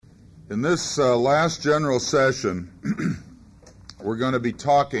In this last general session, we're going to be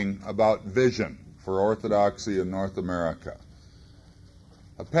talking about vision for Orthodoxy in North America.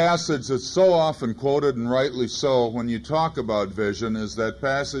 A passage that's so often quoted, and rightly so, when you talk about vision is that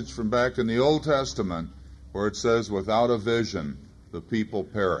passage from back in the Old Testament where it says, "Without a vision, the people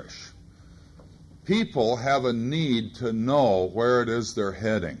perish." People have a need to know where it is they're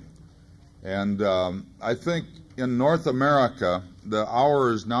heading. And I think in North America, the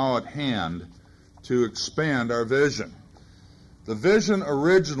hour is now at hand to expand our vision. The vision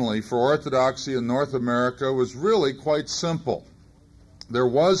originally for Orthodoxy in North America was really quite simple. There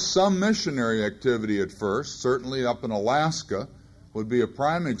was some missionary activity at first, certainly up in Alaska would be a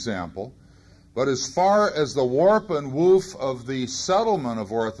prime example. But as far as the warp and woof of the settlement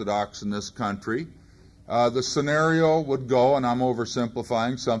of Orthodox in this country, the scenario would go, and I'm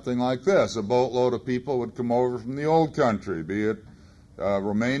oversimplifying, something like this. A boatload of people would come over from the old country, be it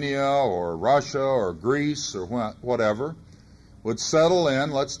Romania or Russia or Greece or whatever, would settle in.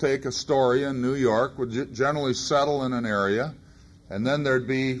 Let's take Astoria in New York, would generally settle in an area, and then there'd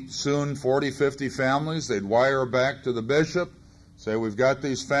be soon 40, 50 families. They'd wire back to the bishop, say, "We've got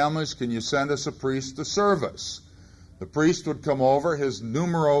these families, can you send us a priest to serve us?" The priest would come over. His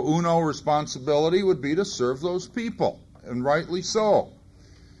numero uno responsibility would be to serve those people, and rightly so.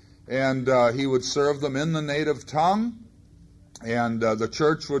 And he would serve them in the native tongue, and the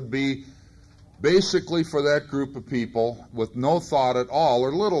church would be basically for that group of people with no thought at all,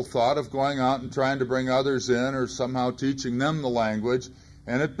 or little thought, of going out and trying to bring others in or somehow teaching them the language,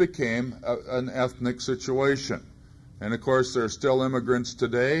 and it became an ethnic situation. And of course there are still immigrants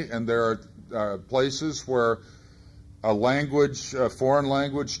today, and there are places where a foreign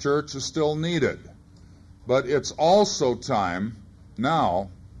language church is still needed. But it's also time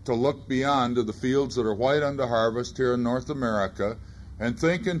now to look beyond to the fields that are white unto harvest here in North America and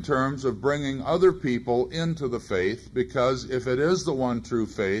think in terms of bringing other people into the faith, because if it is the one true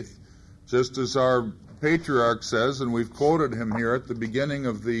faith, just as our patriarch says, and we've quoted him here at the beginning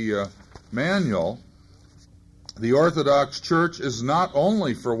of the manual, the Orthodox Church is not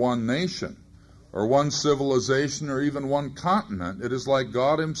only for one nation, or one civilization, or even one continent. It is like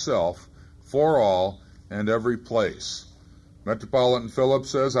God himself, for all and every place. Metropolitan Philip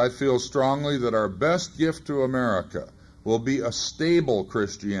says, "I feel strongly that our best gift to America will be a stable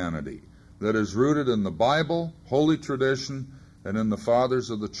Christianity that is rooted in the Bible, holy tradition, and in the fathers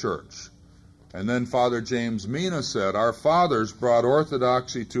of the church." And then Father James Mina said, "Our fathers brought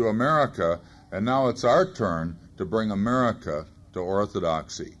Orthodoxy to America, and now it's our turn to bring America to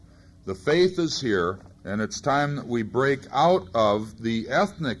Orthodoxy." The faith is here, and it's time that we break out of the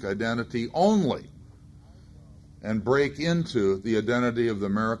ethnic identity only and break into the identity of the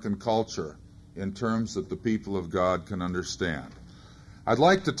American culture in terms that the people of God can understand. I'd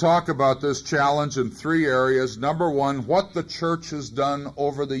like to talk about this challenge in three areas. Number one, what the church has done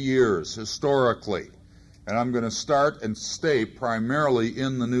over the years, historically. And I'm going to start and stay primarily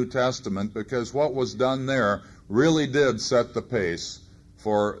in the New Testament, because what was done there really did set the pace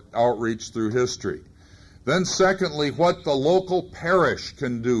for outreach through history. Then secondly, what the local parish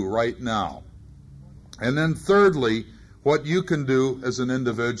can do right now. And then thirdly, what you can do as an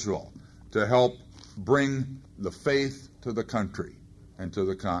individual to help bring the faith to the country and to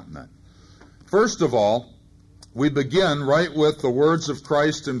the continent. First of all, we begin right with the words of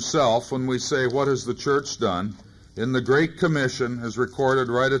Christ himself when we say, "What has the church done?" in the Great Commission, as recorded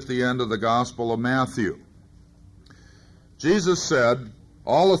right at the end of the Gospel of Matthew. Jesus said,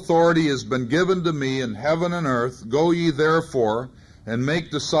 "All authority has been given to me in heaven and earth. Go ye therefore and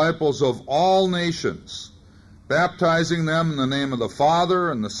make disciples of all nations, baptizing them in the name of the Father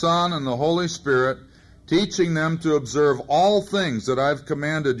and the Son and the Holy Spirit, teaching them to observe all things that I've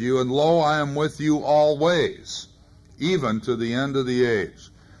commanded you, and lo, I am with you always, even to the end of the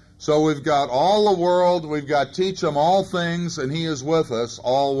age." So we've got all the world, we've got teach them all things, and he is with us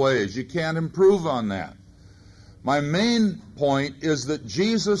always. You can't improve on that. My main point is that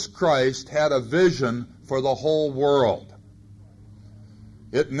Jesus Christ had a vision for the whole world.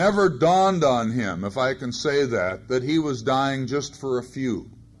 It never dawned on him, if I can say that he was dying just for a few,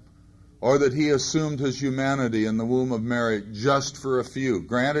 or that he assumed his humanity in the womb of Mary just for a few.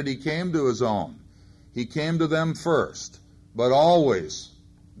 Granted, he came to his own. He came to them first, but always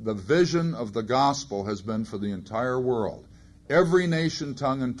the vision of the gospel has been for the entire world. Every nation,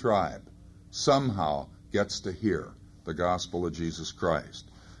 tongue, and tribe somehow gets to hear the gospel of Jesus Christ.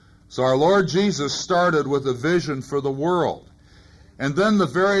 So our Lord Jesus started with a vision for the world. And then the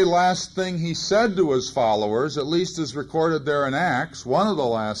very last thing he said to his followers, at least as recorded there in Acts, one of the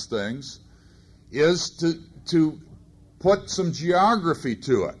last things, is to put some geography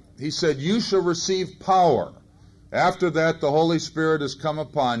to it. he said, you shall receive power. After that, the Holy Spirit has come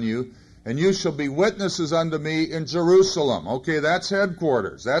upon you, and you shall be witnesses unto me in Jerusalem. Okay, that's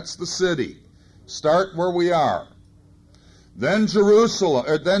headquarters. That's the city. Start where we are. Then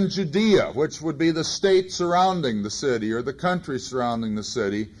then Judea, which would be the state surrounding the city, or the country surrounding the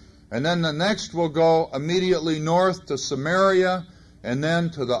city. And then the next will go immediately north to Samaria, and then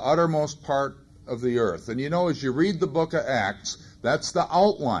to the uttermost part of the earth. And you know, as you read the book of Acts, that's the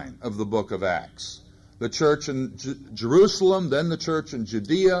outline of the book of Acts. The church in Jerusalem, then the church in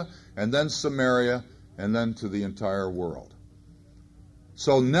Judea, and then Samaria, and then to the entire world.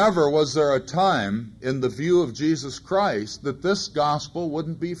 So never was there a time in the view of Jesus Christ that this gospel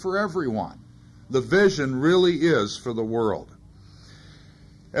wouldn't be for everyone. The vision really is for the world.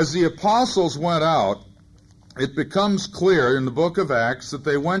 As the apostles went out, it becomes clear in the book of Acts that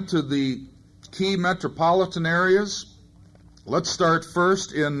they went to the key metropolitan areas. Let's start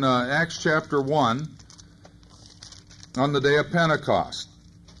first in Acts chapter 1 on the day of Pentecost.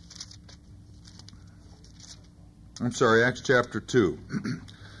 Acts chapter 2.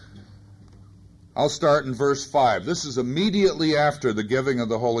 I'll start in verse 5. This is immediately after the giving of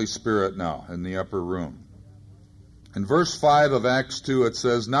the Holy Spirit now in the upper room. In verse 5 of Acts 2 it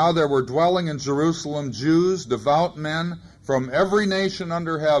says, now there were dwelling in Jerusalem Jews, devout men from every nation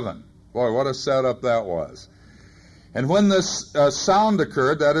under heaven. Boy, what a setup that was. And when this sound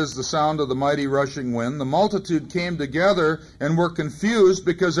occurred, that is the sound of the mighty rushing wind, the multitude came together and were confused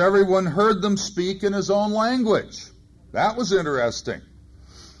because everyone heard them speak in his own language. That was interesting.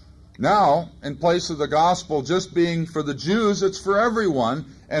 Now, in place of the gospel just being for the Jews, it's for everyone.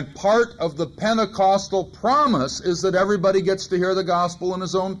 And part of the Pentecostal promise is that everybody gets to hear the gospel in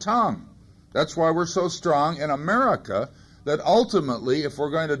his own tongue. That's why we're so strong in America that ultimately, if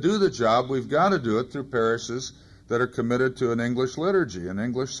we're going to do the job, we've got to do it through parishes that are committed to an English liturgy and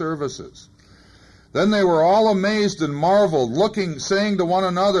English services. Then they were all amazed and marveled, saying to one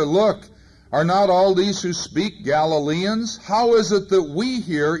another, look, are not all these who speak Galileans? How is it that we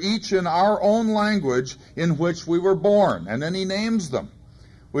hear each in our own language in which we were born? And then he names them.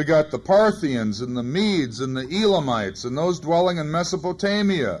 We got the Parthians and the Medes and the Elamites and those dwelling in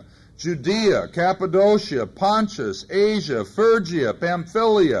Mesopotamia, Judea, Cappadocia, Pontus, Asia, Phrygia,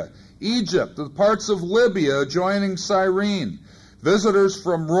 Pamphylia, Egypt, the parts of Libya adjoining Cyrene, visitors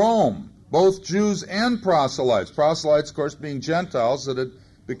from Rome, both Jews and proselytes. Proselytes, of course, being Gentiles that had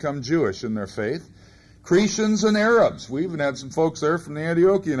become Jewish in their faith. Cretians and Arabs. We even had some folks there from the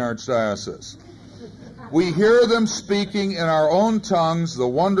Antiochian Archdiocese. We hear them speaking in our own tongues the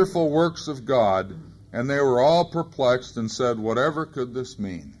wonderful works of God, and they were all perplexed and said, whatever could this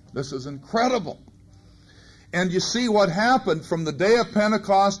mean? This is incredible. And you see what happened from the day of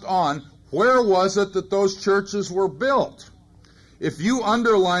Pentecost on. Where was it that those churches were built? If you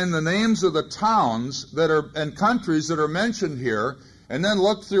underline the names of the towns and countries that are mentioned here, and then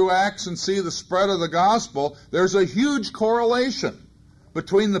look through Acts and see the spread of the gospel, there's a huge correlation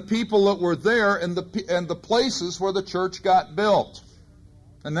between the people that were there and the places where the church got built.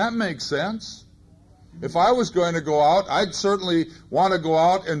 And that makes sense. If I was going to go out, I'd certainly want to go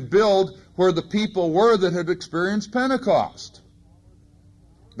out and build where the people were that had experienced Pentecost.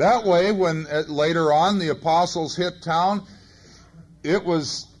 That way, when later on the apostles hit town, it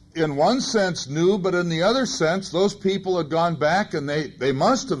was in one sense new, but in the other sense, those people had gone back and they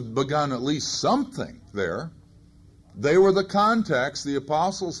must have begun at least something there. They were the contacts the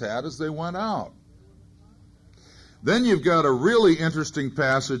apostles had as they went out. Then you've got a really interesting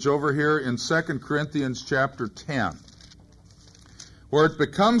passage over here in 2 Corinthians chapter 10, where it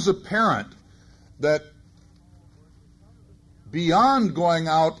becomes apparent that beyond going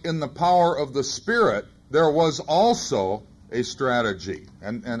out in the power of the Spirit, there was also a strategy.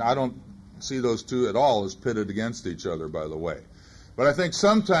 And I don't see those two at all as pitted against each other, by the way. But I think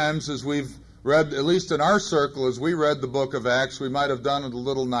sometimes as we've read, at least in our circle, as we read the book of Acts, we might have done it a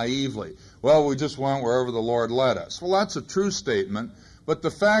little naively. Well, we just went wherever the Lord led us. Well, that's a true statement. But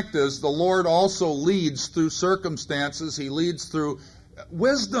the fact is, the Lord also leads through circumstances. He leads through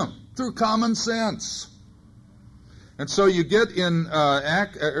wisdom, through common sense. And so you get in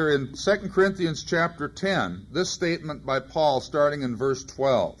 2 Corinthians chapter 10, this statement by Paul starting in verse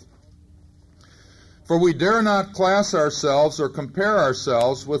 12. For we dare not class ourselves or compare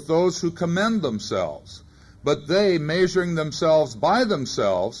ourselves with those who commend themselves, but they, measuring themselves by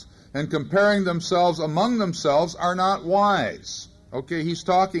themselves and comparing themselves among themselves, are not wise. Okay, he's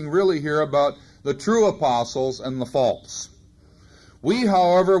talking really here about the true apostles and the false. We,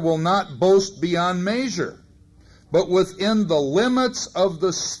 however, will not boast beyond measure, but within the limits of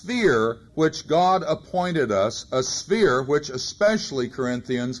the sphere which God appointed us, a sphere which especially,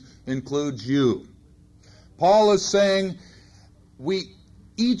 Corinthians, includes you. Paul is saying we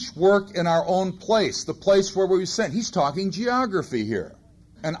each work in our own place, the place where we were sent. He's talking geography here.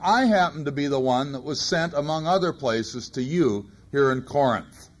 And I happen to be the one that was sent among other places to you here in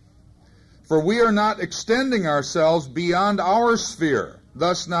Corinth. For we are not extending ourselves beyond our sphere,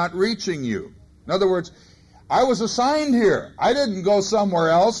 thus not reaching you. In other words, I was assigned here. I didn't go somewhere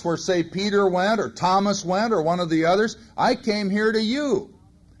else where, say, Peter went or Thomas went or one of the others. I came here to you.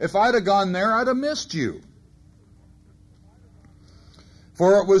 If I'd have gone there, I'd have missed you.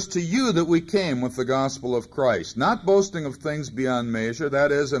 For it was to you that we came with the gospel of Christ, not boasting of things beyond measure,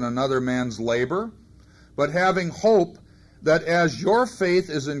 that is, in another man's labor, but having hope that as your faith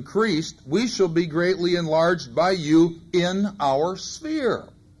is increased, we shall be greatly enlarged by you in our sphere.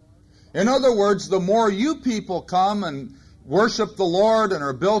 In other words, the more you people come and worship the Lord and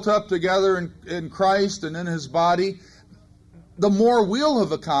are built up together in Christ and in His body, the more we'll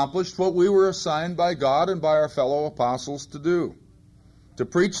have accomplished what we were assigned by God and by our fellow apostles to do. To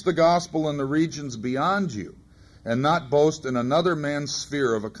preach the gospel in the regions beyond you and not boast in another man's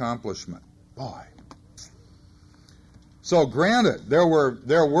sphere of accomplishment. Boy. So granted, there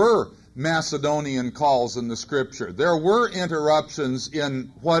were Macedonian calls in the Scripture. There were interruptions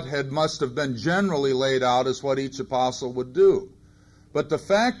in what must have been generally laid out as what each apostle would do. But the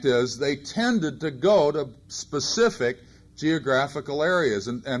fact is, they tended to go to specific geographical areas.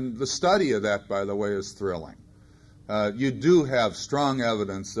 And the study of that, by the way, is thrilling. You do have strong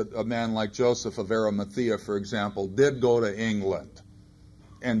evidence that a man like Joseph of Arimathea, for example, did go to England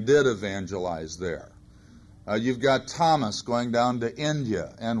and did evangelize there. You've got Thomas going down to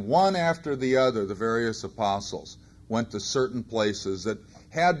India, and one after the other, the various apostles went to certain places that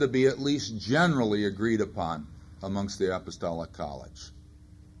had to be at least generally agreed upon amongst the apostolic college.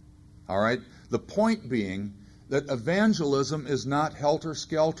 All right? The point being that evangelism is not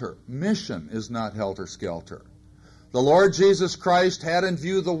helter-skelter. Mission is not helter-skelter. The Lord Jesus Christ had in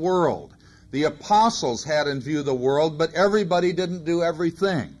view the world. The apostles had in view the world, but everybody didn't do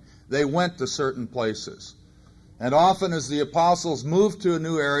everything. They went to certain places. And often as the apostles moved to a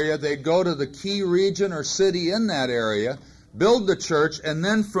new area, they'd go to the key region or city in that area, build the church, and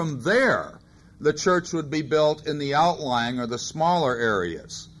then from there, the church would be built in the outlying or the smaller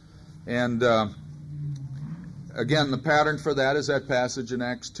areas. And again, the pattern for that is that passage in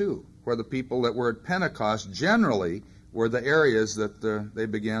Acts 2, where the people that were at Pentecost generally were the areas that they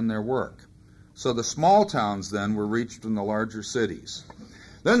began their work. So the small towns then were reached from the larger cities.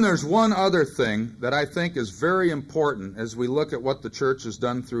 Then there's one other thing that I think is very important as we look at what the church has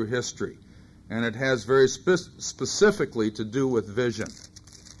done through history, and it has very specifically to do with vision.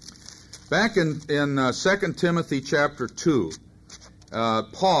 Back in 2 Timothy chapter 2,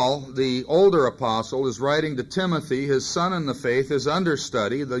 Paul, the older apostle, is writing to Timothy, his son in the faith, his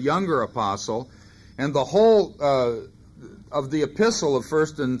understudy, the younger apostle, and the whole of the epistle of 1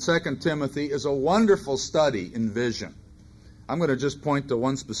 and 2 Timothy is a wonderful study in vision. I'm going to just point to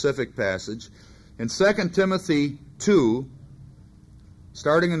one specific passage. In 2 Timothy 2,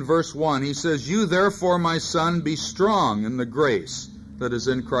 starting in verse 1, he says, "You therefore, my son, be strong in the grace that is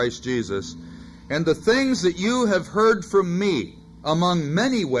in Christ Jesus, and the things that you have heard from me among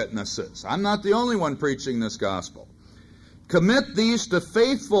many witnesses." I'm not the only one preaching this gospel. "Commit these to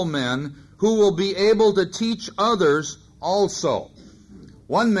faithful men who will be able to teach others also."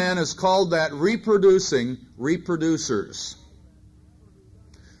 One man has called that reproducing reproducers.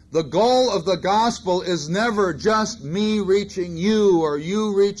 The goal of the gospel is never just me reaching you or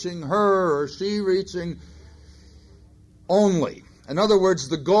you reaching her or she reaching only. In other words,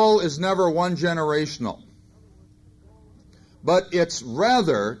 the goal is never one generational. But it's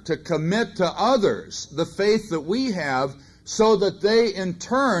rather to commit to others the faith that we have so that they in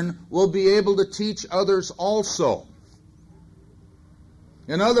turn will be able to teach others also.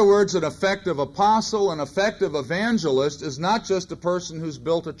 In other words, an effective apostle, an effective evangelist is not just a person who's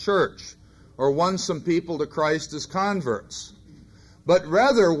built a church or won some people to Christ as converts, but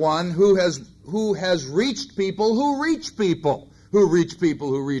rather one who has reached people who reach people, who reach people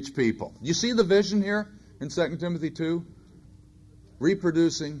who reach people. You see the vision here in 2 Timothy 2?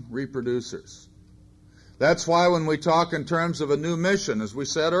 Reproducing reproducers. That's why when we talk in terms of a new mission, as we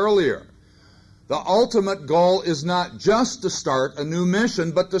said earlier, the ultimate goal is not just to start a new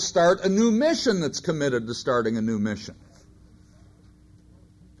mission, but to start a new mission that's committed to starting a new mission.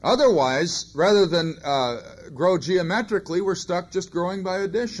 Otherwise, rather than grow geometrically, we're stuck just growing by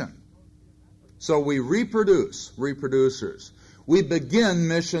addition. So we reproduce reproducers. We begin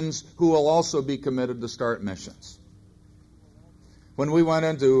missions who will also be committed to start missions. When we went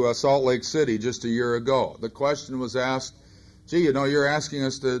into Salt Lake City just a year ago, the question was asked, gee, you're asking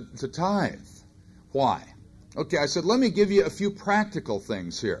us to tithe. Why? Okay, I said, let me give you a few practical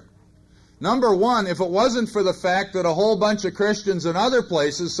things here. Number one, if it wasn't for the fact that a whole bunch of Christians in other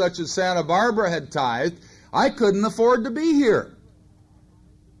places, such as Santa Barbara, had tithed, I couldn't afford to be here.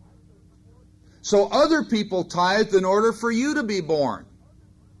 So other people tithed in order for you to be born.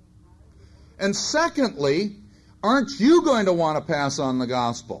 And secondly, aren't you going to want to pass on the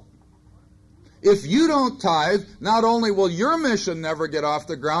gospel? If you don't tithe, not only will your mission never get off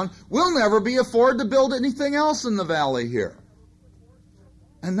the ground, we'll never be afford to build anything else in the valley here.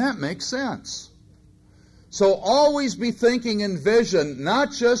 And that makes sense. So always be thinking in vision,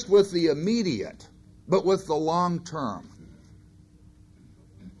 not just with the immediate, but with the long term.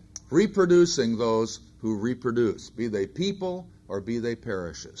 Reproducing those who reproduce, be they people or be they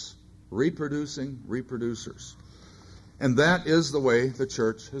parishes. Reproducing reproducers. And that is the way the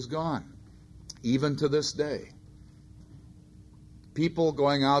church has gone, even to this day. People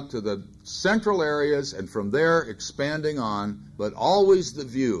going out to the central areas and from there expanding on, but always the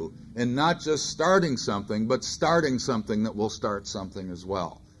view, and not just starting something, but starting something that will start something as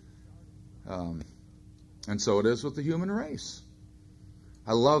well. And so it is with the human race.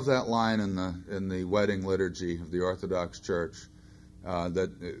 I love that line in the wedding liturgy of the Orthodox Church, that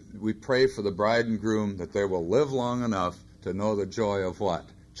we pray for the bride and groom that they will live long enough to know the joy of what?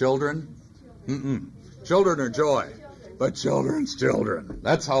 Children? Children are joy, but children's children.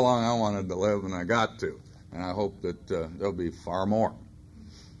 That's how long I wanted to live, and I got to. And I hope that there'll be far more.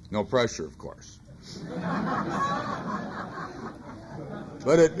 No pressure, of course.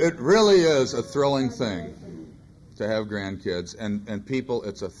 But it really is a thrilling thing to have grandkids. And people,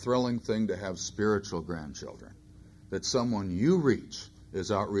 it's a thrilling thing to have spiritual grandchildren. That someone you reach is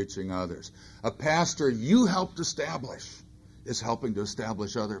outreaching others. A pastor you helped establish is helping to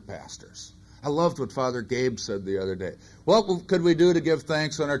establish other pastors. I loved what Father Gabe said the other day. What could we do to give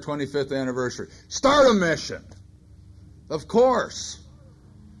thanks on our 25th anniversary? Start a mission. Of course.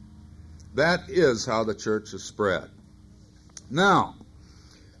 That is how the church is spread. Now,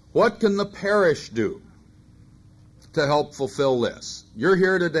 what can the parish do to help fulfill this? You're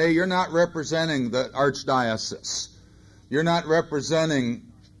here today, you're not representing the archdiocese. You're not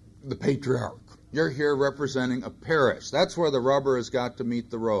representing the patriarch. You're here representing a parish. That's where the rubber has got to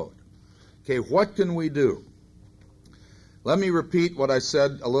meet the road. Okay, what can we do? Let me repeat what I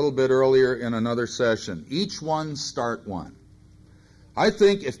said a little bit earlier in another session. Each one start one. I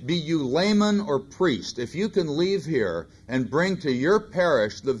think if be you layman or priest, if you can leave here and bring to your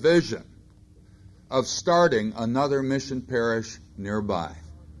parish the vision of starting another mission parish nearby,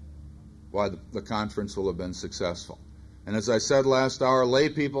 why the conference will have been successful. And as I said last hour, lay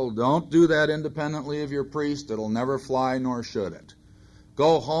people, don't do that independently of your priest. It'll never fly, nor should it.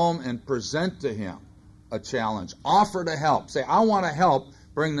 Go home and present to him a challenge. Offer to help. Say, I want to help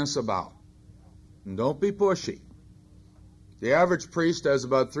bring this about. And don't be pushy. The average priest has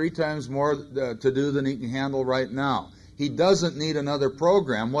about 3 times more to do than he can handle right now. He doesn't need another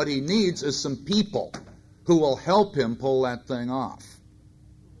program. What he needs is some people who will help him pull that thing off.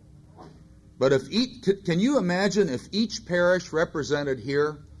 But can you imagine if each parish represented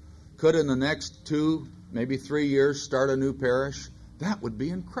here could in the next 2, maybe 3 years start a new parish? That would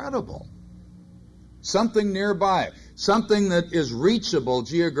be incredible. Something nearby, something that is reachable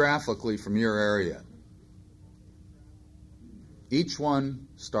geographically from your area. Each one,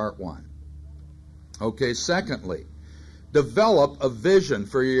 start one. Okay, secondly, develop a vision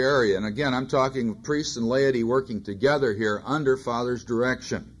for your area. And again, I'm talking priests and laity working together here under Father's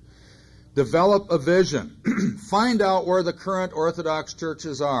direction. Develop a vision. Find out where the current Orthodox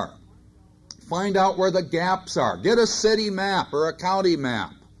churches are. Find out where the gaps are. Get a city map or a county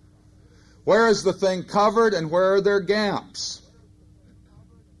map. Where is the thing covered and where are there gaps?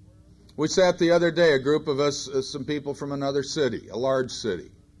 We sat the other day, a group of us, some people from another city, a large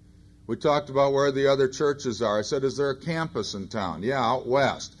city. We talked about where the other churches are. I said, is there a campus in town? Yeah, out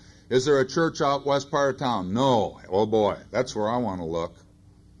west. Is there a church out west part of town? No. Oh boy, that's where I want to look.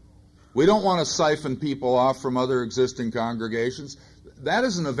 We don't want to siphon people off from other existing congregations. That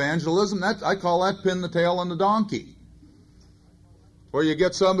isn't evangelism. I call that pin the tail on the donkey. Where you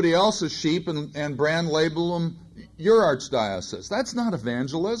get somebody else's sheep and brand label them your archdiocese. That's not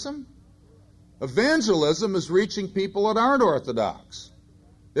evangelism. Evangelism is reaching people that aren't Orthodox.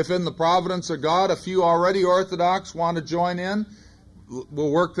 If in the providence of God a few already Orthodox want to join in,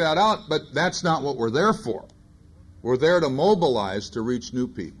 we'll work that out, but that's not what we're there for. We're there to mobilize to reach new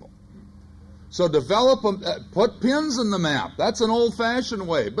people. So put pins in the map. That's an old-fashioned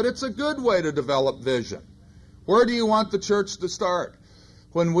way, but it's a good way to develop vision. Where do you want the church to start?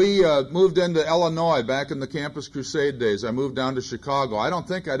 When we moved into Illinois back in the Campus Crusade days, I moved down to Chicago. I don't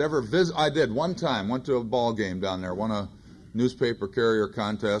think I'd ever visit. I did one time, went to a ball game down there, won a newspaper carrier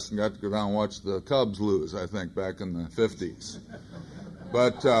contest, and got to go down and watch the Cubs lose, I think, back in the 50s.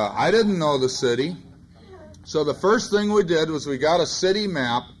 But I didn't know the city. So the first thing we did was we got a city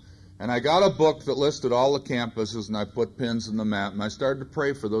map, and I got a book that listed all the campuses, and I put pins in the map, and I started to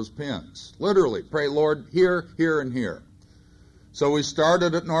pray for those pins. Literally, pray, Lord, here, here, and here. So we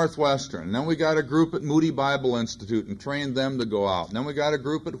started at Northwestern, and then we got a group at Moody Bible Institute and trained them to go out. And then we got a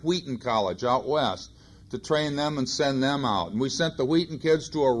group at Wheaton College out west to train them and send them out. And we sent the Wheaton kids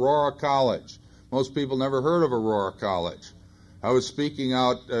to Aurora College. Most people never heard of Aurora College. I was speaking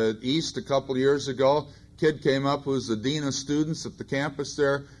out east a couple of years ago. Kid came up who was the dean of students at the campus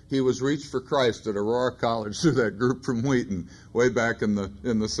there. He was reached for Christ at Aurora College through that group from Wheaton way back in the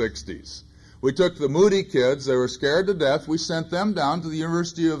 60s. We took the Moody kids. They were scared to death. We sent them down to the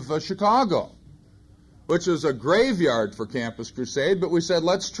University of Chicago, which was a graveyard for Campus Crusade, but we said,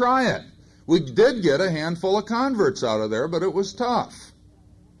 let's try it. We did get a handful of converts out of there, but it was tough.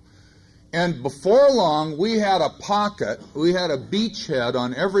 And before long, we had a pocket, we had a beachhead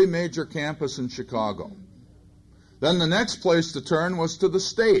on every major campus in Chicago. Then the next place to turn was to the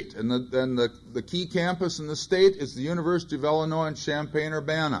state, and the key campus in the state is the University of Illinois in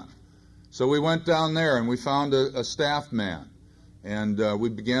Champaign-Urbana. So we went down there and we found a staff man, and we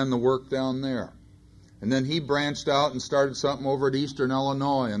began the work down there. And then he branched out and started something over at Eastern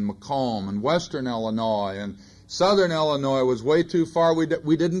Illinois and Macomb and Western Illinois, and Southern Illinois was way too far. We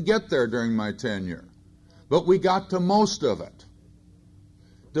didn't get there during my tenure. But we got to most of it.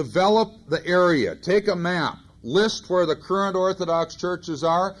 Develop the area. Take a map. List where the current Orthodox churches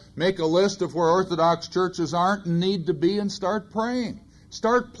are. Make a list of where Orthodox churches aren't and need to be, and start praying.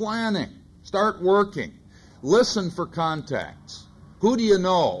 Start planning. Start working. Listen for contacts. Who do you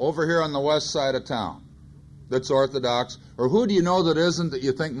know over here on the west side of town that's Orthodox? Or who do you know that isn't that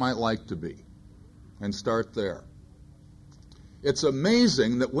you think might like to be? And start there. It's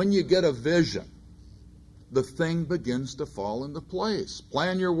amazing that when you get a vision, the thing begins to fall into place.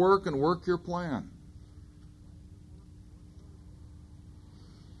 Plan your work and work your plan.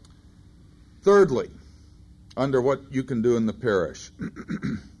 Thirdly, under what you can do in the parish,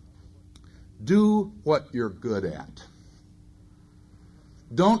 do what you're good at.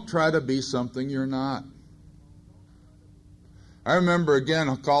 Don't try to be something you're not. I remember,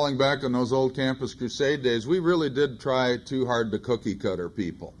 again, calling back on those old Campus Crusade days, we really did try too hard to cookie-cutter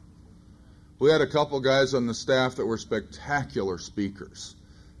people. We had a couple guys on the staff that were spectacular speakers.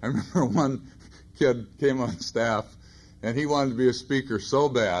 I remember one kid came on staff, and he wanted to be a speaker so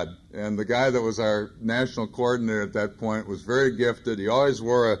bad, and the guy that was our national coordinator at that point was very gifted. He always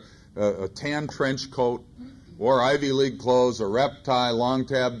wore a tan trench coat, wore Ivy League clothes, a rep tie, long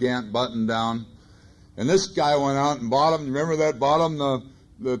tab Gant button down. And this guy went out and bought him, remember that, bought him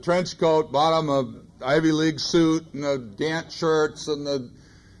the trench coat, bought him a Ivy League suit and the Gant shirts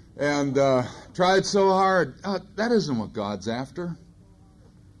and tried so hard. That isn't what God's after.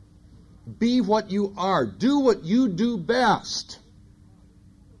 Be what you are. Do what you do best.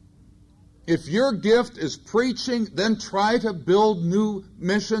 If your gift is preaching, then try to build new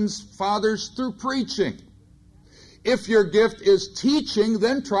missions fathers through preaching. If your gift is teaching,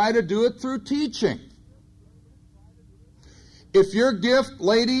 then try to do it through teaching. If your gift,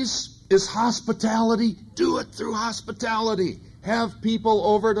 ladies, is hospitality, do it through hospitality. Have people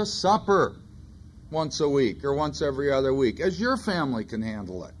over to supper once a week or once every other week, as your family can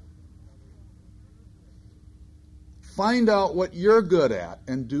handle it. Find out what you're good at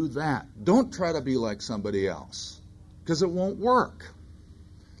and do that. Don't try to be like somebody else, because it won't work.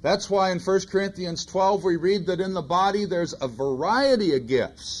 That's why in 1 Corinthians 12 we read that in the body there's a variety of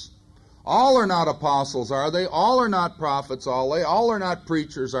gifts. All are not apostles, are they? All are not prophets, are they? All are not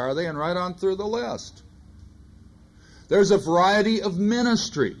preachers, are they? And right on through the list. There's a variety of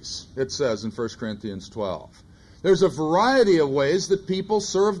ministries, it says in 1 Corinthians 12. There's a variety of ways that people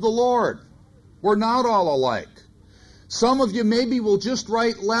serve the Lord. We're not all alike. Some of you maybe will just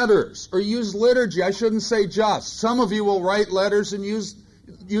write letters or use liturgy. I shouldn't say just. Some of you will write letters and use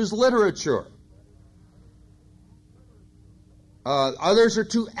literature. Others are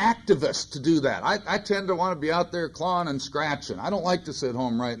too activist to do that. I tend to want to be out there clawing and scratching. I don't like to sit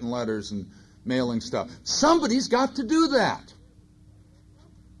home writing letters and mailing stuff. Somebody's got to do that.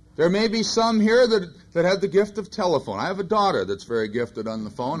 There may be some here that have the gift of telephone. I have a daughter that's very gifted on the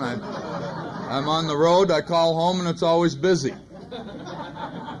phone. I'm on the road, I call home, and it's always busy.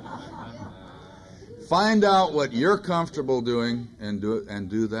 Find out what you're comfortable doing and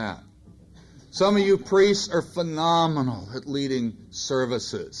do that. Some of you priests are phenomenal at leading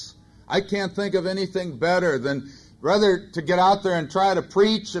services. I can't think of anything better than rather to get out there and try to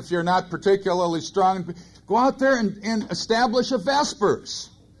preach if you're not particularly strong. Go out there and establish a Vespers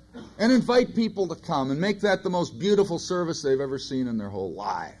and invite people to come and make that the most beautiful service they've ever seen in their whole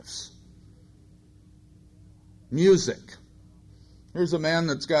lives. Music. Here's a man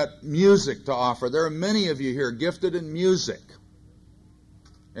that's got music to offer. There are many of you here gifted in music.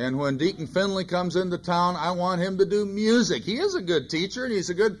 And when Deacon Finley comes into town, I want him to do music. He is a good teacher and he's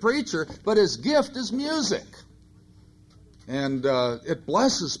a good preacher, but his gift is music. And it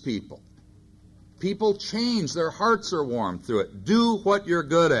blesses people. People change. Their hearts are warmed through it. Do what you're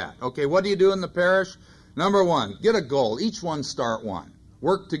good at. Okay, what do you do in the parish? Number one, get a goal. Each one start one.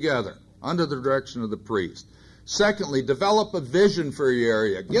 Work together under the direction of the priest. Secondly, develop a vision for your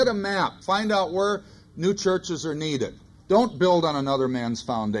area. Get a map. Find out where new churches are needed. Don't build on another man's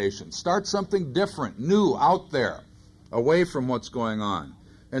foundation. Start something different, new, out there, away from what's going on.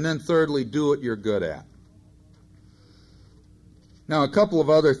 And then thirdly, do what you're good at. Now, a couple of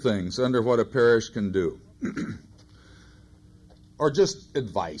other things under what a parish can do. Or just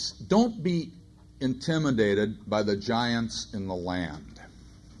advice. Don't be intimidated by the giants in the land.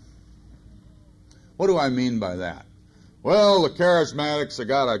 What do I mean by that? Well, the charismatics have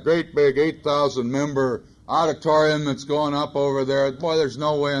got a great big 8,000 member auditorium that's going up over there. Boy, there's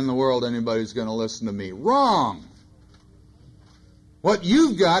no way in the world anybody's going to listen to me. Wrong. What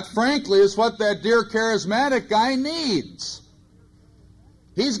you've got, frankly, is what that dear charismatic guy needs.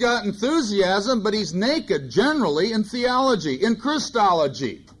 He's got enthusiasm, but he's naked generally in theology, in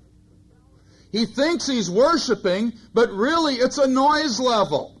Christology. He thinks he's worshiping, but really it's a noise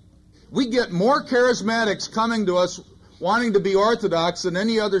level. We get more charismatics coming to us wanting to be Orthodox than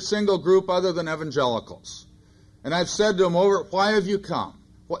any other single group other than evangelicals. And I've said to them, why have you come?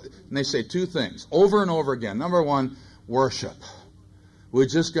 And they say two things over and over again. Number one, worship. We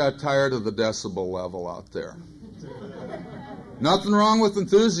just got tired of the decibel level out there. Nothing wrong with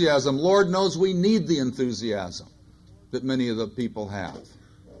enthusiasm. Lord knows we need the enthusiasm that many of the people have.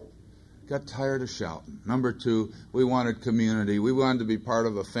 Got tired of shouting. Number two, we wanted community. We wanted to be part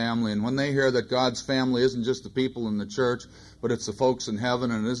of a family. And when they hear that God's family isn't just the people in the church, but it's the folks in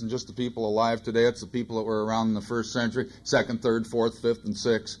heaven, and it isn't just the people alive today, it's the people that were around in the first century, second, third, fourth, fifth, and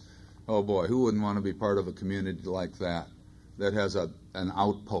sixth. Oh boy, who wouldn't want to be part of a community like that has an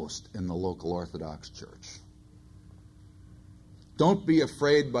outpost in the local Orthodox church? Don't be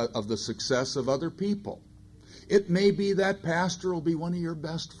afraid of the success of other people. It may be that pastor will be one of your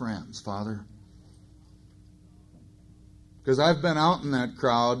best friends, Father. Because I've been out in that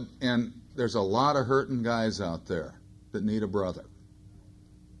crowd, and there's a lot of hurting guys out there that need a brother.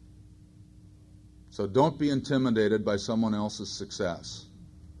 So don't be intimidated by someone else's success.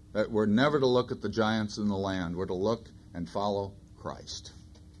 That we're never to look at the giants in the land. We're to look and follow Christ.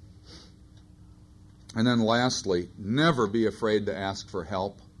 And then lastly, never be afraid to ask for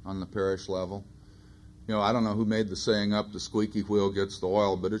help on the parish level. You know, I don't know who made the saying up, the squeaky wheel gets the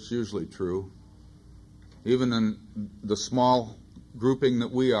oil, but it's usually true. Even in the small grouping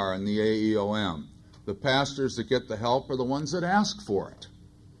that we are in the AEOM, the pastors that get the help are the ones that ask for it.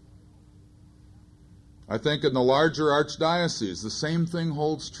 I think in the larger archdiocese, the same thing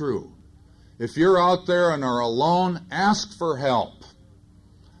holds true. If you're out there and are alone, ask for help.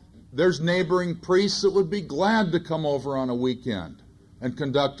 There's neighboring priests that would be glad to come over on a weekend and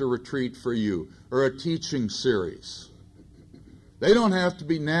conduct a retreat for you or a teaching series. They don't have to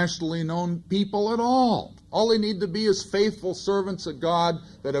be nationally known people at all. All they need to be is faithful servants of God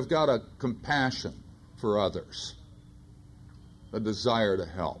that have got a compassion for others, a desire to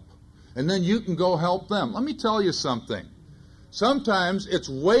help. And then you can go help them. Let me tell you something. Sometimes it's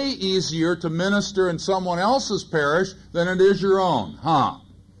way easier to minister in someone else's parish than it is your own, huh?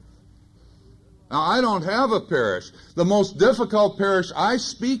 Now, I don't have a parish. The most difficult parish I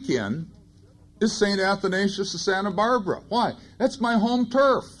speak in is St. Athanasius of Santa Barbara. Why? That's my home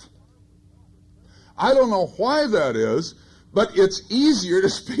turf. I don't know why that is, but it's easier to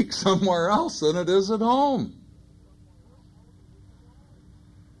speak somewhere else than it is at home.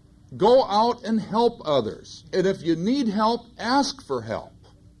 Go out and help others. And if you need help, ask for help.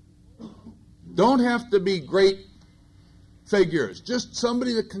 Don't have to be great figures. Just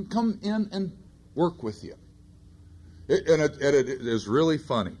somebody that can come in and work with you. It is really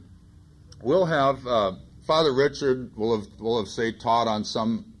funny. We'll have Father Richard will have say taught on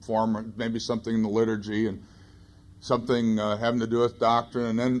some form, maybe something in the liturgy and something having to do with doctrine,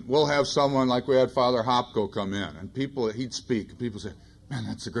 and then we'll have someone like we had Father Hopko come in, and he'd speak, and people say, "Man,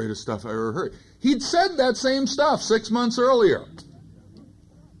 that's the greatest stuff I ever heard." He'd said that same stuff 6 months earlier.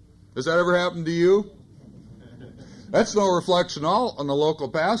 Has that ever happened to you? That's no reflection on the local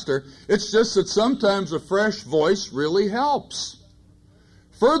pastor. It's just that sometimes a fresh voice really helps.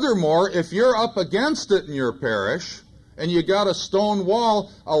 Furthermore, if you're up against it in your parish and you got a stone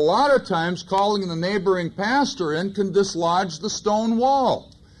wall, a lot of times calling the neighboring pastor in can dislodge the stone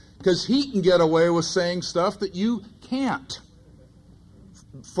wall, because he can get away with saying stuff that you can't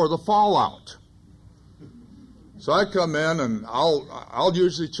for the fallout. So I come in and I'll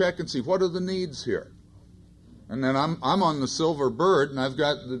usually check and see what are the needs here. And then I'm on the silver bird, and I've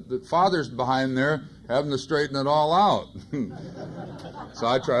got the fathers behind there having to straighten it all out. So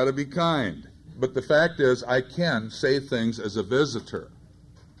I try to be kind. But the fact is, I can say things as a visitor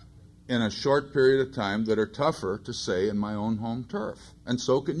in a short period of time that are tougher to say in my own home turf. And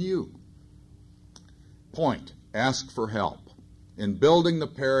so can you. Point, ask for help. In building the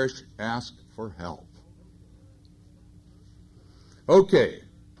parish, ask for help. Okay.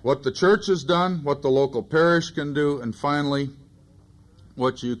 What the church has done, what the local parish can do, and finally,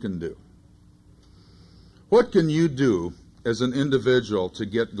 what you can do. What can you do as an individual to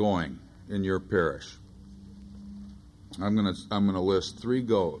get going in your parish? I'm going to list 3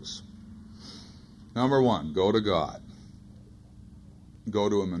 goes. Number 1, go to God. Go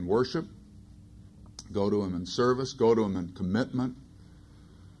to Him in worship. Go to Him in service. Go to Him in commitment.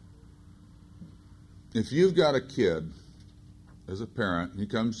 If you've got a kid, as a parent, he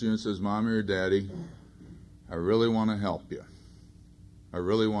comes to you and says, Mommy or Daddy, I really want to help you. I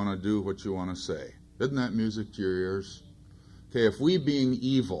really want to do what you want to say. Isn't that music to your ears? Okay, if we, being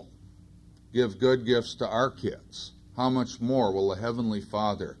evil, give good gifts to our kids, how much more will the Heavenly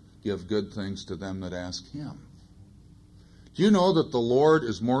Father give good things to them that ask Him? Do you know that the Lord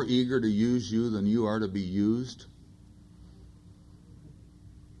is more eager to use you than you are to be used?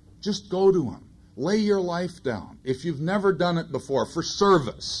 Just go to Him. Lay your life down. If you've never done it before, for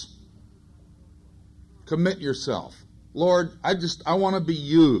service, commit yourself. Lord, I want to be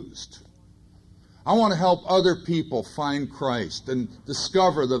used. I want to help other people find Christ and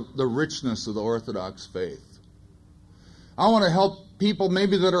discover the richness of the Orthodox faith. I want to help people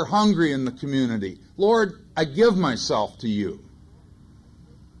maybe that are hungry in the community. Lord, I give myself to you.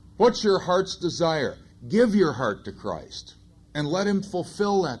 What's your heart's desire? Give your heart to Christ and let Him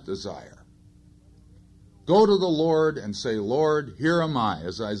fulfill that desire. Go to the Lord and say, Lord, here am I,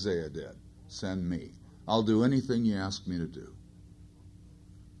 as Isaiah did. Send me. I'll do anything you ask me to do.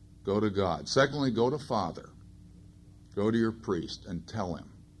 Go to God. Secondly, go to Father. Go to your priest and tell him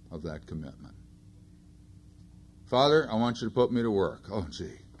of that commitment. Father, I want you to put me to work. Oh,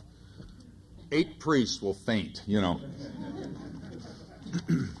 gee. 8 priests will faint, you know.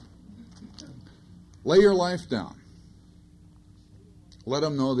 Lay your life down. Let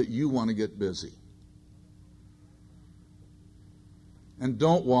them know that you want to get busy. And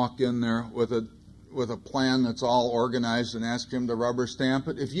don't walk in there with a plan that's all organized and ask him to rubber stamp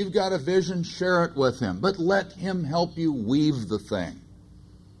it. If you've got a vision, share it with him. But let him help you weave the thing.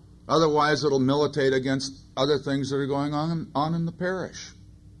 Otherwise, it'll militate against other things that are going on in the parish.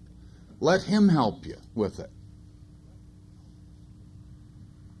 Let him help you with it.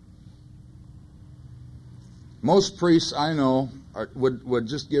 Most priests I know would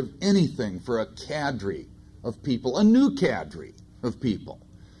just give anything for a cadre of people, a new cadre of people.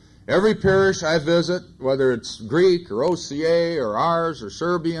 Every parish I visit, whether it's Greek or OCA or ours or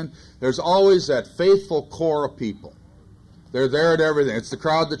Serbian, there's always that faithful core of people. They're there at everything. It's the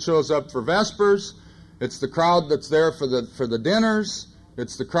crowd that shows up for Vespers. It's the crowd that's there for the dinners.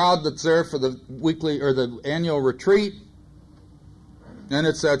 It's the crowd that's there for the weekly or the annual retreat. And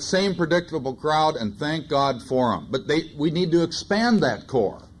it's that same predictable crowd, and thank God for them. But we need to expand that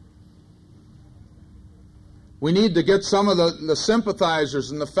core. We need to get some of the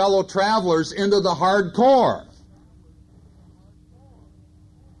sympathizers and the fellow travelers into the hardcore.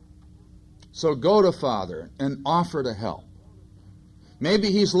 So go to Father and offer to help.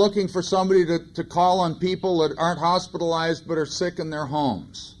 Maybe he's looking for somebody to call on people that aren't hospitalized but are sick in their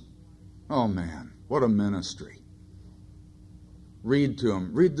homes. Oh man, what a ministry. Read to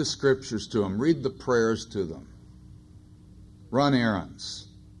them. Read the scriptures to them. Read the prayers to them. Run errands.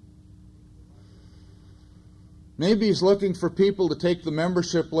 Maybe he's looking for people to take the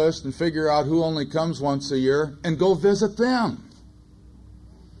membership list and figure out who only comes once a year and go visit them.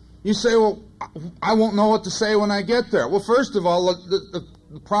 You say, well, I won't know what to say when I get there. Well, first of all, the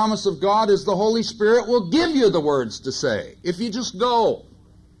promise of God is the Holy Spirit will give you the words to say if you just go.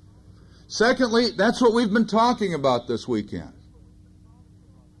 Secondly, that's what we've been talking about this weekend.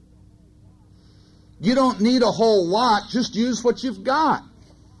 You don't need a whole lot, just use what you've got.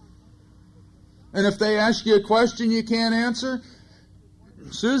 And if they ask you a question you can't answer,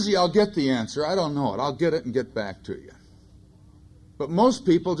 Susie, I'll get the answer. I don't know it. I'll get it and get back to you. But most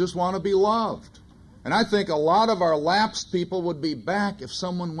people just want to be loved. And I think a lot of our lapsed people would be back if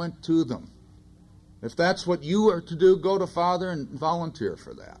someone went to them. If that's what you are to do, go to Father and volunteer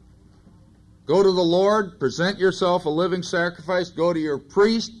for that. Go to the Lord, present yourself a living sacrifice. Go to your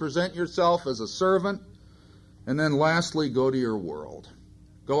priest, present yourself as a servant. And then lastly, go to your world.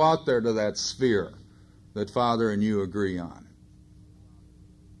 Go out there to that sphere that Father and you agree on.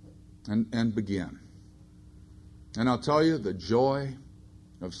 And begin. And I'll tell you, the joy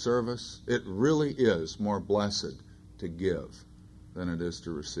of service, it really is more blessed to give than it is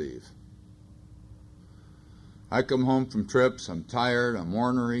to receive. I come home from trips, I'm tired, I'm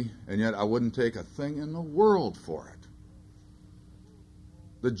ornery, and yet I wouldn't take a thing in the world for it.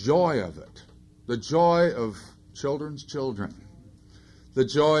 The joy of it. The joy of children's children. The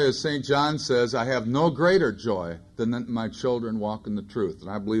joy, as St. John says, I have no greater joy than that my children walk in the truth. And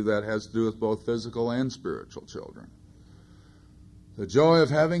I believe that has to do with both physical and spiritual children. The joy of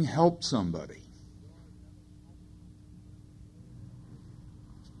having helped somebody.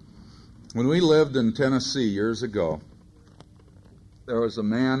 When we lived in Tennessee years ago, there was a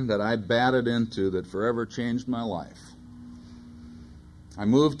man that I batted into that forever changed my life. I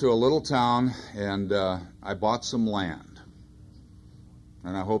moved to a little town and I bought some land.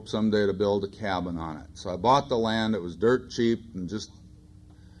 And I hope someday to build a cabin on it. So I bought the land. It was dirt cheap and just,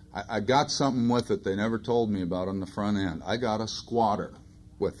 I got something with it they never told me about on the front end. I got a squatter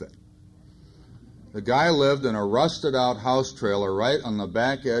with it. The guy lived in a rusted out house trailer right on the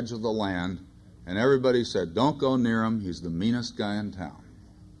back edge of the land, and everybody said, don't go near him. He's the meanest guy in town.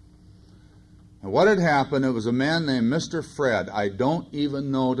 And what had happened, it was a man named Mr. Fred. I don't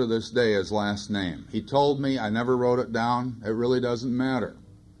even know to this day his last name. He told me, I never wrote it down. It really doesn't matter.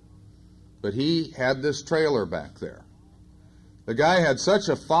 But he had this trailer back there. The guy had such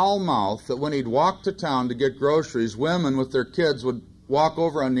a foul mouth that when he'd walk to town to get groceries, women with their kids would walk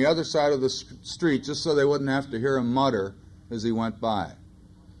over on the other side of the street just so they wouldn't have to hear him mutter as he went by.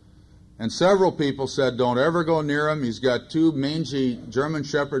 And several people said, don't ever go near him. He's got 2 mangy German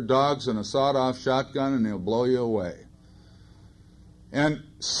Shepherd dogs and a sawed-off shotgun, and he'll blow you away. And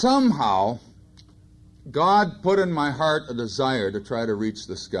somehow, God put in my heart a desire to try to reach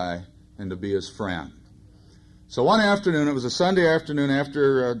this guy and to be his friend. So one afternoon, it was a Sunday afternoon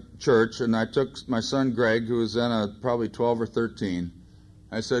after church, and I took my son Greg, who was then probably 12 or 13.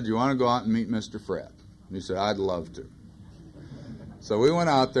 I said, you want to go out and meet Mr. Fred? And he said, I'd love to. So we went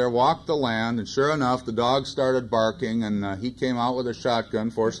out there, walked the land, and sure enough, the dog started barking, and he came out with a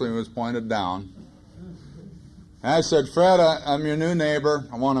shotgun. Fortunately, it was pointed down. And I said, Fred, I'm your new neighbor.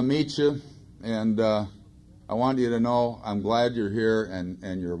 I want to meet you, and I want you to know I'm glad you're here,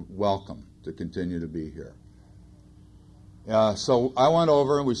 and you're welcome to continue to be here. So I went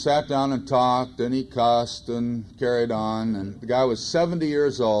over, and we sat down and talked, and he cussed and carried on, and the guy was 70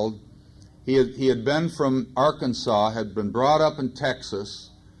 years old. He had been from Arkansas, had been brought up in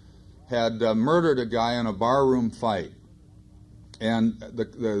Texas, had murdered a guy in a barroom fight. And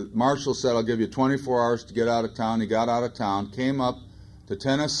the marshal said, I'll give you 24 hours to get out of town. He got out of town, came up to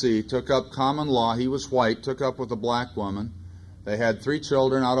Tennessee, took up common law. He was white, took up with a black woman. They had 3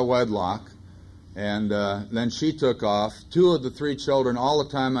 children out of wedlock. And then she took off. 2 of the 3 children, all the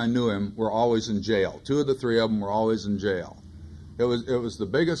time I knew him, were always in jail. 2 of the 3 of them were always in jail. It was the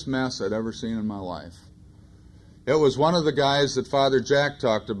biggest mess I'd ever seen in my life. It was one of the guys that Father Jack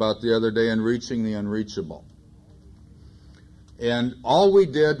talked about the other day in Reaching the Unreachable. And all we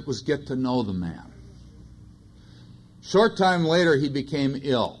did was get to know the man. Short time later, he became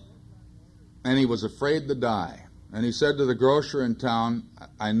ill, and he was afraid to die. And he said to the grocer in town,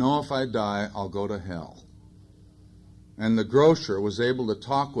 I know if I die, I'll go to hell. And the grocer was able to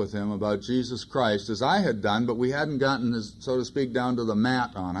talk with him about Jesus Christ, as I had done, but we hadn't gotten, so to speak, down to the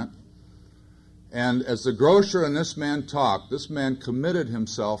mat on it. And as the grocer and this man talked, this man committed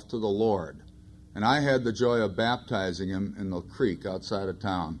himself to the Lord. And I had the joy of baptizing him in the creek outside of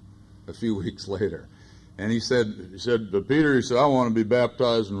town a few weeks later. And he said, Peter, I want to be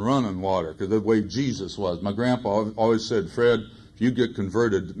baptized in running water, because the way Jesus was. My grandpa always said, Fred, if you get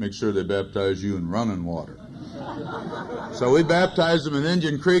converted, make sure they baptize you in running water. So we baptized him in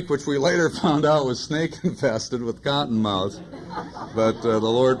Indian Creek, which we later found out was snake infested with cottonmouths. But the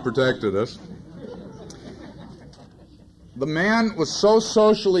Lord protected us. The man was so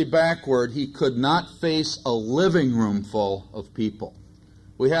socially backward, he could not face a living room full of people.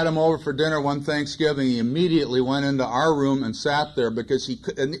 We had him over for dinner one Thanksgiving. He immediately went into our room and sat there because he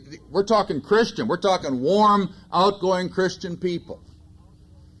could. And we're talking Christian. We're talking warm, outgoing Christian people.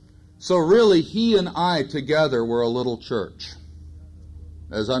 So really, he and I together were a little church.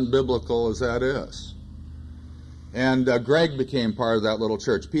 as unbiblical as that is. And Greg became part of that little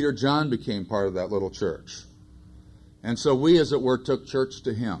church. Peter John became part of that little church. And so we, as it were, took church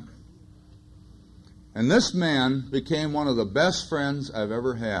to him. And this man became one of the best friends I've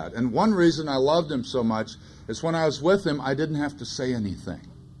ever had. And one reason I loved him so much is when I was with him, I didn't have to say anything.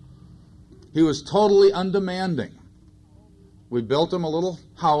 He was totally undemanding. We built him a little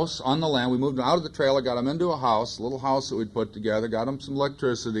house on the land. We moved him out of the trailer, got him into a house, a little house that we'd put together, got him some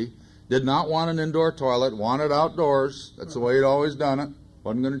electricity. Did not want an indoor toilet, wanted outdoors. That's the way he'd always done it.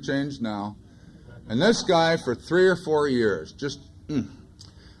 Wasn't going to change now. And this guy, for 3 or 4 years,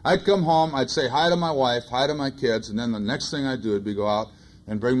 I'd come home, I'd say hi to my wife, hi to my kids, and then the next thing I'd do would be go out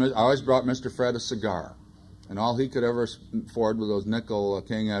and I always brought Mr. Fred a cigar. And all he could ever afford were those nickel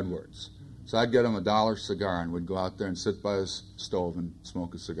King Edwards. So I'd get him $1 cigar, and we'd go out there and sit by his stove and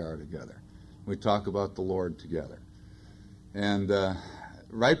smoke a cigar together. We'd talk about the Lord together. And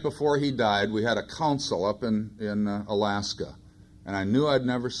right before he died, we had a council up in Alaska. And I knew I'd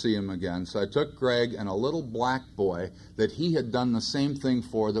never see him again. So I took Greg and a little black boy that he had done the same thing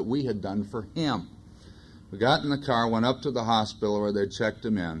for that we had done for him. We got in the car, went up to the hospital where they'd checked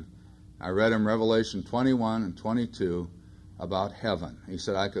him in. I read him Revelation 21 and 22 about heaven. He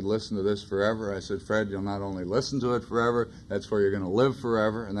said, I could listen to this forever. I said, Fred, you'll not only listen to it forever, that's where you're going to live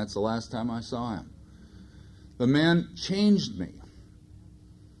forever. And that's the last time I saw him. The man changed me.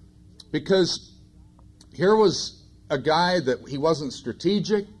 Because here was a guy that he wasn't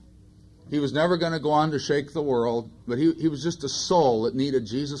strategic. He was never going to go on to shake the world. But he was just a soul that needed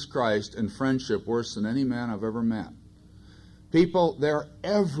Jesus Christ and friendship worse than any man I've ever met. People, they're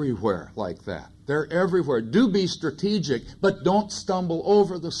everywhere like that. They're everywhere. Do be strategic, but don't stumble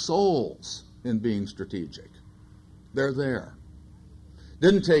over the souls in being strategic. They're there.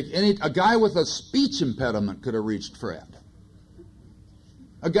 Didn't take a guy with a speech impediment could have reached Fred.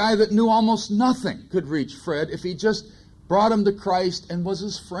 A guy that knew almost nothing could reach Fred if he just brought him to Christ and was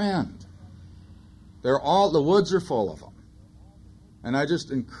his friend. The woods are full of them. And I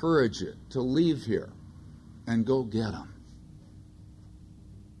just encourage you to leave here and go get them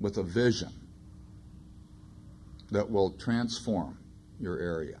with a vision that will transform your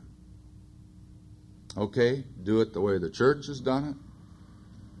area. Okay? Do it the way the church has done it.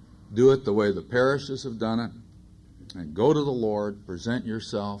 Do it the way the parishes have done it. And go to the Lord, present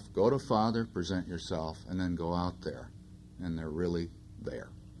yourself, go to Father, present yourself, and then go out there. And they're really there.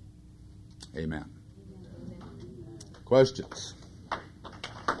 Amen. Questions?